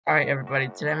Alright everybody,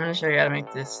 today I'm going to show you how to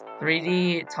make this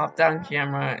 3D top-down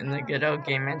camera in the Godot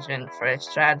game engine for a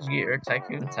strategy or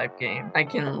tycoon type game. I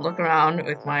can look around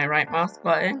with my right mouse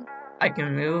button, I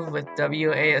can move with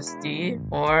WASD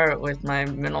or with my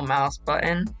middle mouse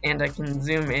button, and I can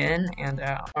zoom in and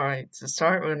out. Alright, to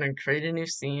start we're going to create a new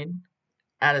scene,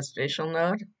 add a spatial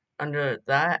node, under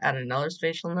that add another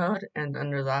spatial node, and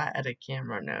under that add a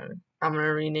camera node. I'm going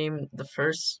to rename the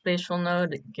first spatial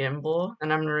node Gimbal,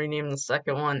 and I'm going to rename the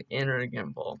second one Inner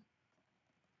Gimbal.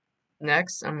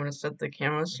 Next, I'm going to set the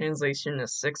camera's translation to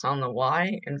 6 on the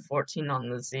Y and 14 on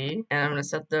the Z, and I'm going to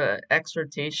set the X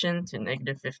rotation to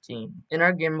 -15. In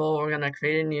our gimbal, we're going to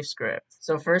create a new script.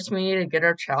 So first we need to get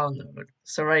our child node.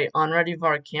 So write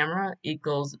onReadyVar camera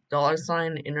equals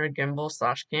 $inner gimbal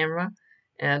 / camera,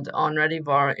 and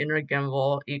onReadyVar inner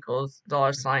gimbal equals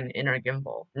 $inner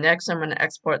gimbal. Next, I'm going to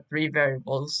export 3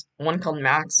 variables, one called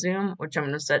max zoom, which I'm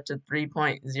going to set to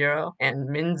 3.0, and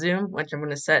min zoom, which I'm going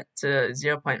to set to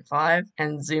 0.5,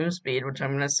 and zoom speed, which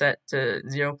I'm going to set to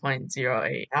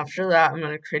 0.08. After that, I'm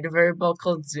going to create a variable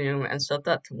called zoom and set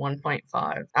that to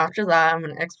 1.5. After that, I'm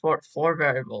going to export 4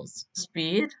 variables,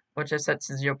 speed, which I set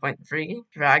to 0.3,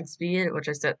 drag speed, which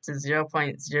I set to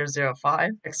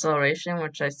 0.005, acceleration,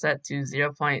 which I set to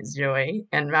 0.08,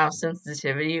 and mouse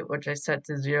sensitivity, which I set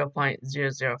to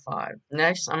 0.005.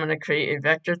 Next, I'm going to create a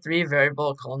vector3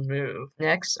 variable called move.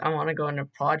 Next, I want to go into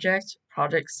project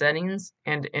settings,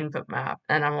 and input map,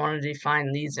 and I want to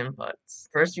define these inputs.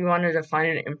 First, we want to define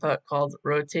an input called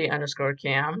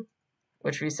rotate_cam,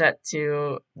 which we set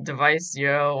to device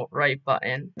 0 right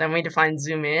button. Then we define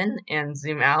zoom in and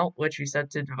zoom out, which we set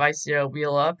to device 0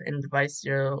 wheel up and device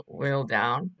 0 wheel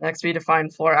down. Next, we define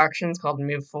 4 actions called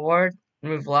move forward,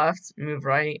 move left, move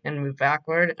right, and move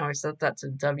backward, and we set that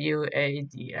to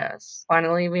WADS.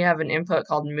 Finally, we have an input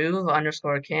called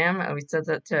move_cam, and we set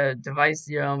that to device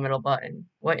 0 middle button.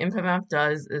 What input map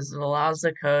does is it allows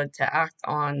the code to act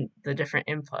on the different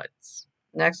inputs.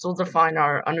 Next, we'll define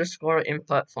our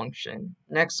 _input function.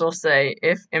 Next, we'll say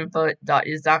if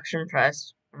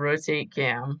input.isActionPressed rotate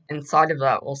cam. Inside of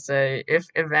that, we'll say if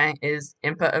event is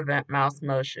input event mouse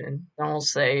motion. Then we'll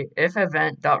say if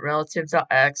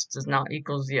event.relative.x does not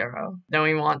equal 0. Then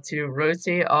we want to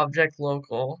rotate object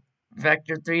local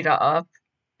vector3.up,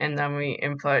 and then we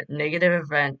input negative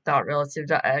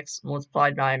event.relative.x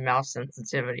multiplied by mouse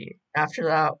sensitivity. After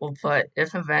that, we'll put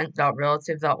if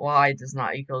event.relative.y does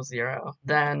not equal 0.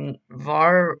 Then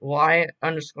var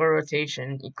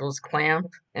y_rotation equals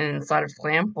clamp, and inside of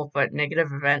clamp, we'll put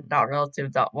negative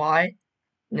event.relative.y,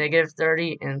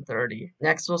 -30 and 30.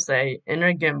 Next, we'll say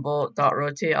inner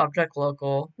gimbal.rotate object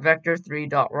local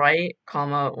vector3.right,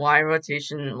 y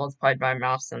rotation multiplied by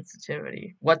mouse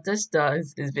sensitivity. What this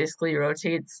does is basically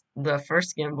rotates the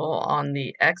first gimbal on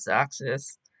the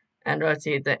x-axis and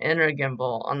rotate the inner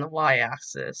gimbal on the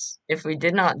y-axis. If we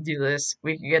did not do this,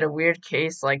 we could get a weird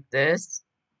case like this,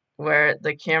 where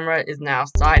the camera is now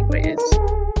sideways.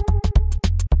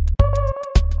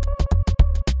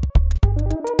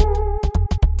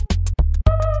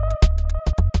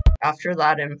 After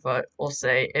that input, we'll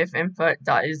say if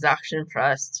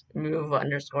input.isActionPressed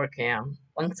move_cam.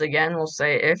 Once again, we'll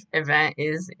say if event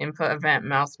is input event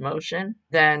mouse motion,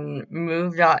 then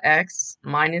move.x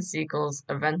minus equals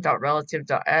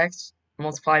event.relative.x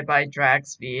multiplied by drag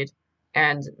speed,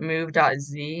 and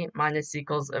move.z minus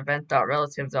equals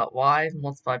event.relative.y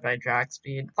multiplied by drag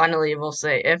speed. Finally, we'll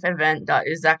say if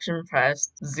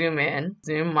event.isActionPressed zoom in,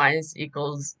 zoom minus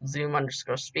equals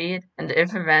zoom_speed, and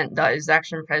if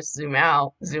event.isActionPressed zoom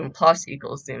out, zoom plus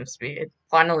equals zoom speed.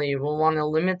 Finally, we'll want to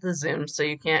limit the zoom so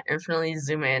you can't infinitely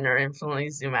zoom in or infinitely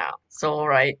zoom out. So we'll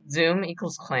write zoom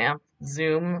equals clamp,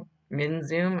 zoom, min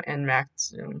zoom, and max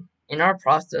zoom. In our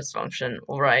process function,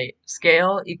 we'll write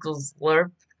scale equals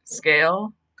lerp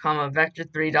scale,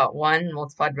 vector3.1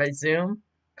 multiplied by zoom,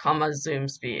 zoom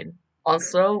speed.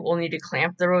 Also, we'll need to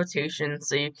clamp the rotation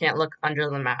so you can't look under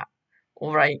the map.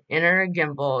 We'll write inner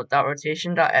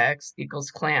gimbal.rotation.x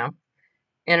equals clamp,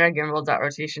 inner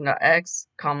gimbal.rotation.x,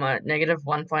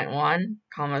 -1.1,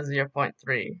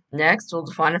 0.3. Next, we'll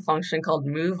define a function called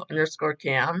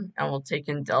move_cam, and we'll take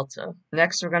in delta.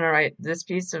 Next, we're going to write this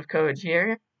piece of code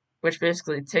here, which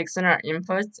basically takes in our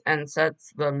inputs and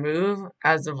sets the move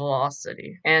as a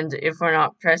velocity. And if we're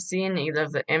not pressing either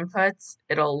of the inputs,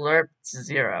 it'll lerp to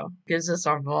 0. It gives us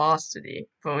our velocity,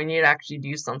 but we need to actually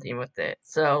do something with it.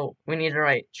 So we need to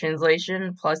write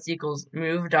translation plus equals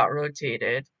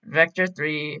move.rotated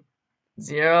vector3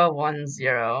 0 1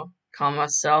 0,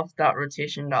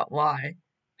 self.rotation.y,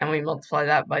 and we multiply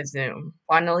that by zoom.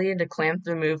 Finally, to clamp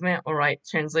the movement, we'll write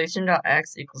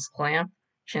translation.x equals clamp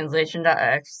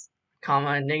translation.x,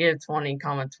 -20,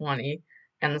 20,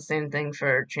 and the same thing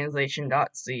for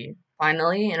translation.c.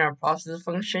 Finally, in our process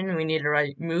function, we need to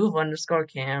write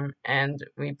move_cam, and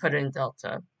we put in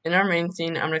delta. In our main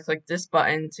scene, I'm going to click this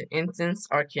button to instance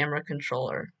our camera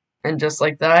controller. And just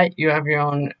like that, you have your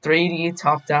own 3D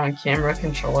top-down camera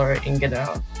controller in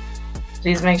Godot.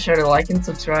 Please make sure to like and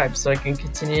subscribe so I can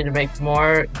continue to make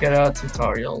more Godot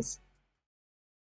tutorials.